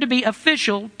declared to be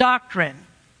official doctrine.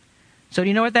 So do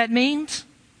you know what that means?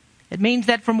 It means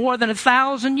that for more than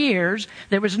 1,000 years,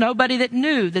 there was nobody that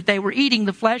knew that they were eating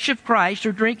the flesh of Christ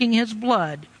or drinking his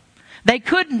blood. They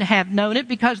couldn't have known it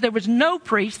because there was no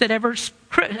priest that ever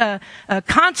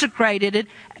consecrated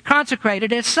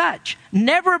it as such.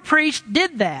 Never a priest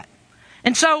did that.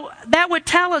 And so that would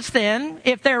tell us then,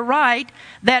 if they're right,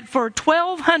 that for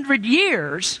 1,200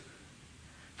 years,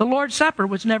 the Lord's Supper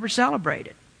was never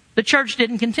celebrated. The church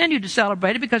didn't continue to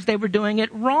celebrate it because they were doing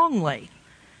it wrongly.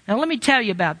 Now let me tell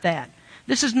you about that.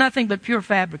 This is nothing but pure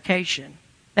fabrication.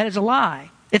 That is a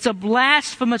lie. It's a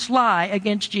blasphemous lie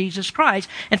against Jesus Christ.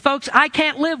 And folks, I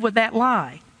can't live with that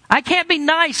lie. I can't be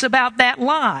nice about that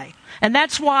lie. And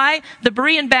that's why the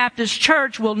Berean Baptist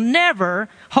Church will never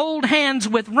hold hands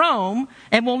with Rome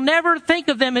and will never think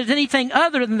of them as anything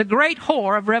other than the great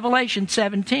whore of Revelation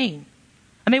 17.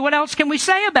 I mean, what else can we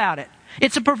say about it?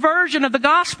 It's a perversion of the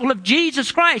gospel of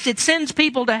Jesus Christ. It sends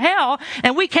people to hell,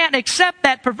 and we can't accept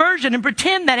that perversion and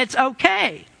pretend that it's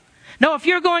okay. No, if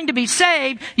you're going to be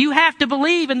saved, you have to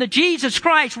believe in the Jesus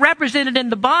Christ represented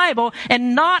in the Bible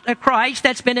and not a Christ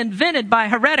that's been invented by a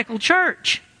heretical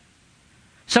church.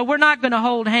 So we're not going to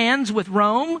hold hands with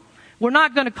Rome. We're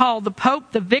not going to call the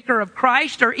Pope the vicar of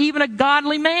Christ or even a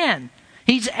godly man.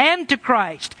 He's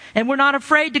Antichrist, and we're not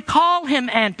afraid to call him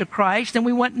Antichrist, and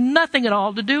we want nothing at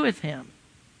all to do with him.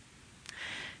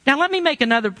 Now let me make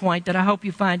another point that I hope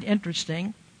you find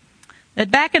interesting. That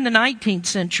back in the 19th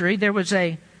century, there was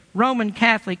a Roman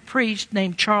Catholic priest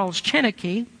named Charles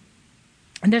Chineke,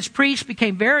 and this priest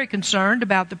became very concerned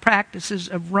about the practices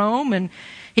of Rome, and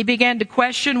he began to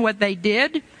question what they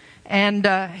did, and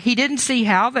he didn't see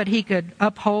how that he could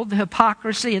uphold the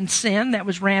hypocrisy and sin that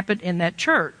was rampant in that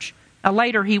church.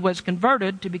 Later he was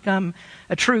converted to become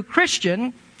a true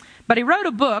Christian, but he wrote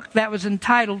a book that was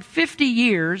entitled 50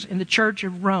 Years in the Church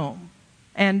of Rome.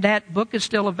 And that book is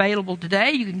still available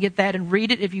today. You can get that and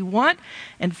read it if you want.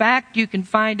 In fact, you can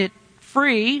find it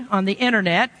free on the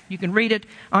internet. You can read it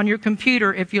on your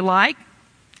computer if you like.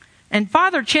 And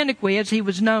Father Chineke, as he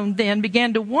was known then,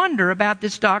 began to wonder about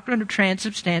this doctrine of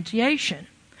transubstantiation.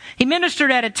 He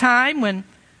ministered at a time when,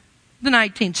 the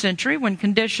 19th century, when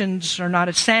conditions are not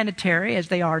as sanitary as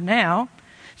they are now.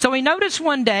 So he noticed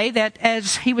one day that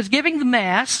as he was giving the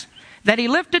Mass, that he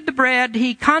lifted the bread,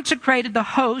 he consecrated the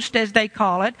host, as they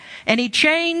call it, and he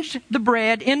changed the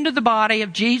bread into the body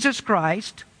of Jesus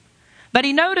Christ. But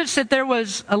he noticed that there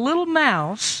was a little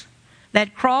mouse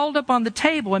that crawled up on the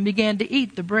table and began to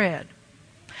eat the bread.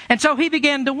 And so he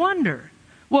began to wonder,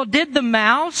 well, did the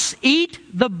mouse eat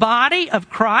the body of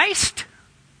Christ?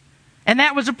 And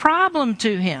that was a problem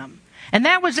to him. And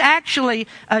that was actually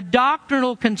a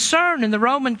doctrinal concern in the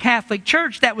Roman Catholic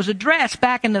Church that was addressed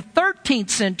back in the 13th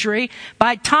century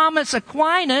by Thomas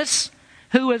Aquinas,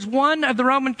 who was one of the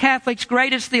Roman Catholic's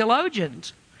greatest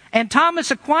theologians. And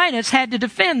Thomas Aquinas had to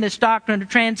defend this doctrine of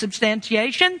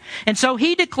transubstantiation. And so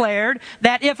he declared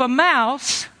that if a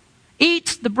mouse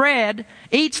eats the bread,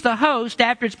 eats the host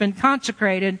after it's been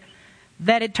consecrated,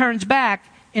 that it turns back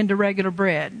into regular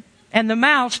bread. And the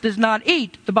mouse does not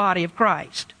eat the body of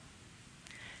Christ.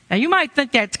 Now, you might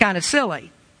think that's kind of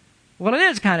silly. Well, it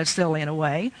is kind of silly in a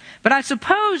way. But I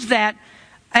suppose that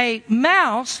a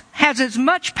mouse has as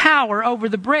much power over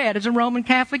the bread as a Roman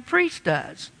Catholic priest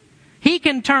does. He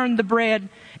can turn the bread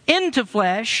into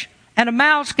flesh, and a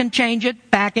mouse can change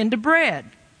it back into bread.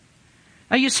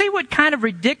 Now, you see what kind of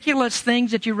ridiculous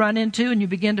things that you run into and you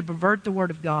begin to pervert the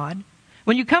Word of God?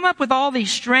 When you come up with all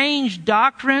these strange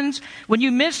doctrines, when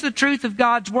you miss the truth of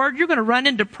God's Word, you're going to run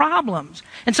into problems.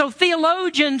 And so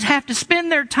theologians have to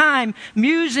spend their time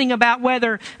musing about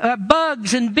whether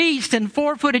bugs and beasts and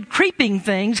four-footed creeping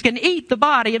things can eat the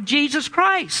body of Jesus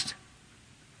Christ.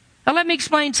 Now let me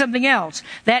explain something else.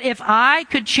 That if I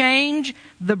could change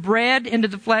the bread into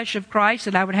the flesh of Christ,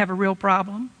 that I would have a real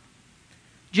problem.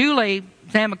 Julie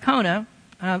Zamacona,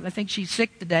 I think she's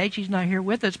sick today. She's not here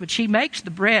with us, but she makes the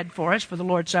bread for us for the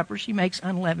Lord's Supper. She makes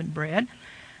unleavened bread.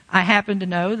 I happen to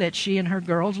know that she and her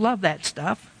girls love that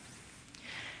stuff.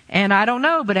 And I don't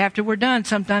know, but after we're done,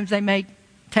 sometimes they may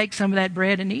take some of that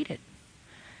bread and eat it.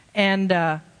 And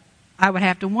I would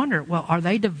have to wonder, well, are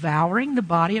they devouring the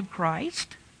body of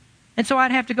Christ? And so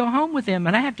I'd have to go home with them,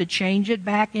 and I have to change it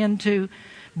back into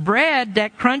bread,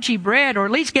 that crunchy bread, or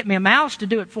at least get me a mouse to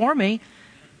do it for me.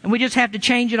 And we just have to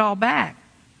change it all back.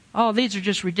 Oh, these are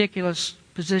just ridiculous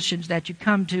positions that you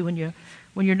come to when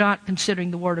you're not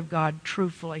considering the Word of God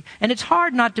truthfully. And it's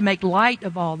hard not to make light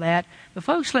of all that. But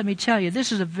folks, let me tell you,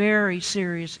 this is a very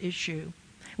serious issue.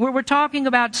 Where we're talking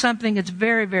about something that's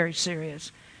very, very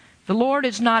serious. The Lord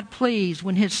is not pleased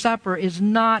when His supper is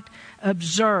not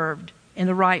observed in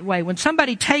the right way. When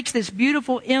somebody takes this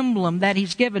beautiful emblem that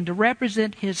He's given to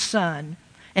represent His Son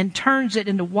and turns it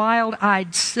into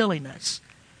wild-eyed silliness.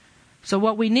 So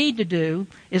what we need to do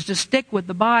is to stick with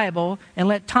the Bible and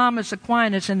let Thomas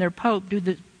Aquinas and their popes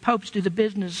do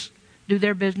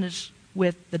their business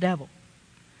with the devil.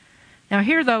 Now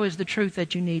here, though, is the truth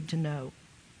that you need to know.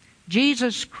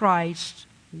 Jesus Christ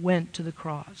went to the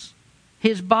cross.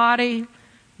 His body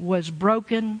was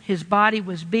broken. His body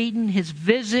was beaten. His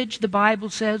visage, the Bible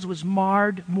says, was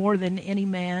marred more than any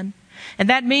man. And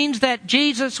that means that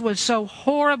Jesus was so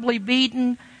horribly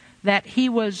beaten that He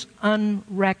was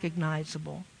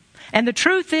unrecognizable. And the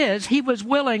truth is, He was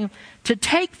willing to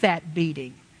take that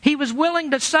beating. He was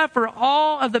willing to suffer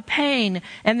all of the pain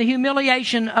and the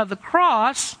humiliation of the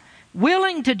cross,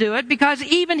 willing to do it because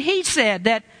even He said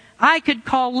that I could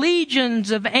call legions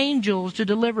of angels to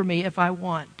deliver me if I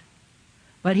want.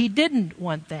 But He didn't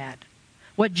want that.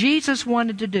 What Jesus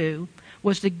wanted to do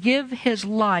was to give His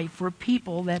life for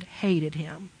people that hated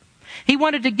Him. He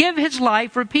wanted to give His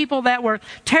life for people that were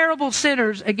terrible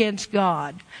sinners against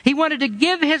God. He wanted to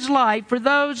give His life for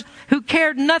those who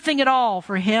cared nothing at all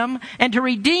for Him and to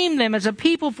redeem them as a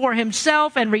people for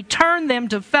Himself and return them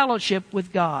to fellowship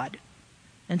with God.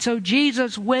 And so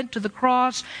Jesus went to the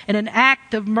cross in an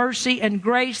act of mercy and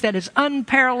grace that is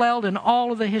unparalleled in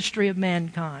all of the history of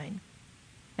mankind.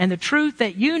 And the truth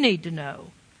that you need to know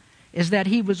is that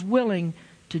He was willing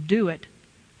to do it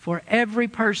for every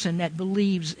person that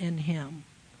believes in Him.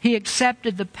 He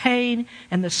accepted the pain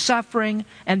and the suffering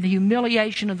and the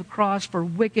humiliation of the cross for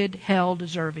wicked,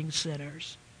 hell-deserving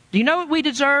sinners. Do you know what we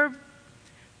deserve?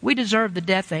 We deserve the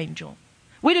death angel.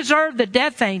 We deserve the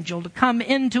death angel to come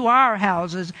into our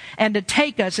houses and to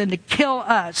take us and to kill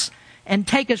us and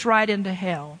take us right into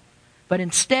hell. But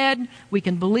instead, we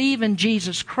can believe in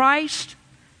Jesus Christ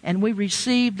and we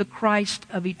receive the Christ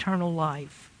of eternal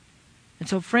life. And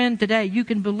so, friend, today you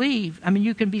can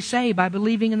you can be saved by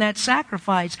believing in that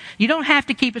sacrifice. You don't have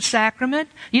to keep a sacrament.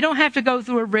 You don't have to go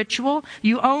through a ritual.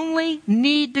 You only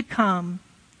need to come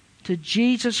to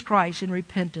Jesus Christ in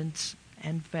repentance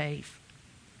and faith.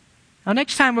 Now,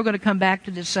 next time we're going to come back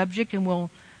to this subject and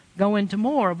we'll go into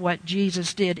more of what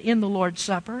Jesus did in the Lord's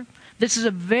Supper. This is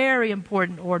a very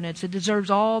important ordinance. It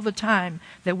deserves all the time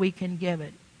that we can give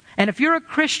it. And if you're a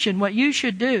Christian, what you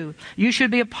should do, you should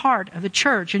be a part of the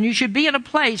church. And you should be in a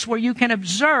place where you can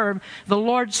observe the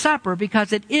Lord's Supper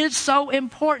because it is so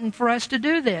important for us to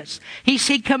do this. He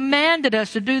commanded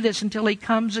us to do this until He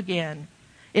comes again.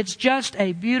 It's just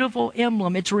a beautiful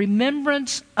emblem. It's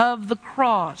remembrance of the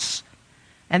cross.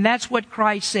 And that's what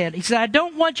Christ said. He said, I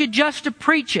don't want you just to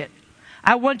preach it.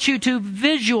 I want you to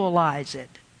visualize it.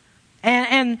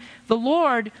 And the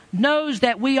Lord knows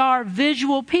that we are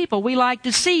visual people. We like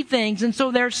to see things. And so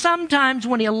there are some times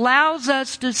when He allows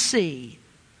us to see.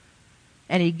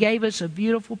 And He gave us a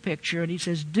beautiful picture. And He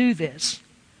says, do this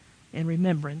in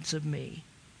remembrance of me.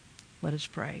 Let us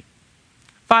pray.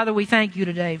 Father, we thank You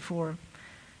today for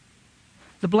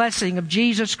the blessing of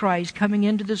Jesus Christ coming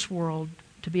into this world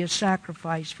to be a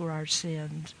sacrifice for our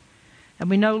sins. And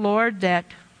we know, Lord, that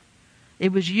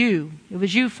it was You,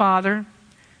 Father,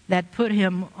 that put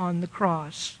him on the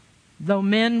cross. Though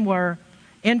men were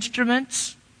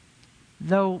instruments,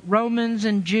 though Romans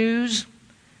and Jews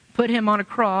put him on a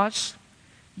cross,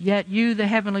 yet you, the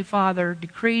Heavenly Father,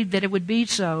 decreed that it would be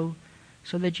so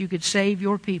that you could save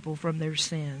your people from their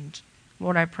sins.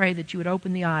 Lord, I pray that you would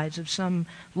open the eyes of some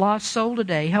lost soul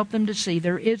today. Help them to see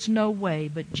there is no way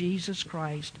but Jesus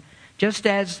Christ. Just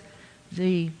as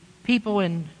the people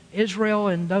in Israel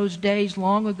in those days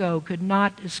long ago could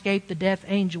not escape the death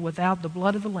angel without the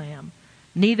blood of the Lamb,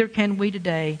 neither can we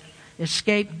today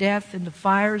escape death and the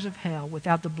fires of hell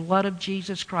without the blood of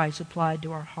Jesus Christ applied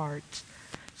to our hearts.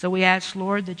 So we ask,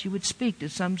 Lord, that you would speak to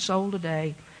some soul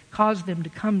today, cause them to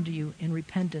come to you in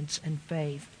repentance and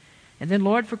faith. And then,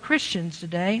 Lord, for Christians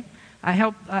today, I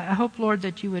hope, Lord,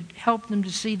 that you would help them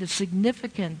to see the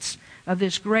significance of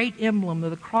this great emblem of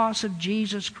the cross of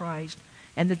Jesus Christ,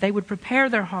 and that they would prepare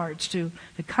their hearts to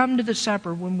come to the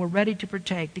supper when we're ready to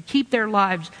partake, to keep their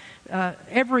lives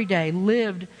every day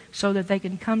lived so that they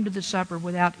can come to the supper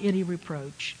without any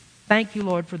reproach. Thank you,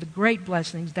 Lord, for the great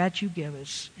blessings that you give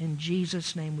us. In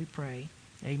Jesus' name we pray.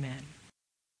 Amen.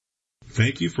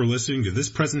 Thank you for listening to this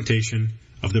presentation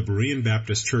of the Berean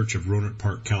Baptist Church of Rohnert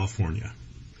Park, California.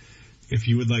 If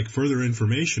you would like further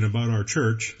information about our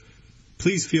church,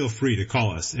 please feel free to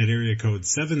call us at area code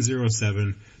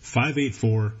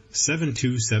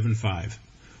 707-584-7275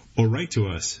 or write to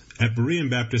us at Berean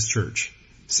Baptist Church,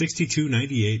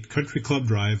 6298 Country Club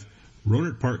Drive,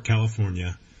 Rohnert Park,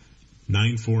 California,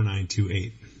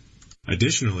 94928.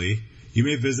 Additionally, you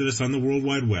may visit us on the World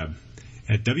Wide Web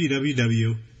at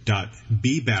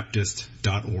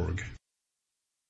www.bbaptist.org.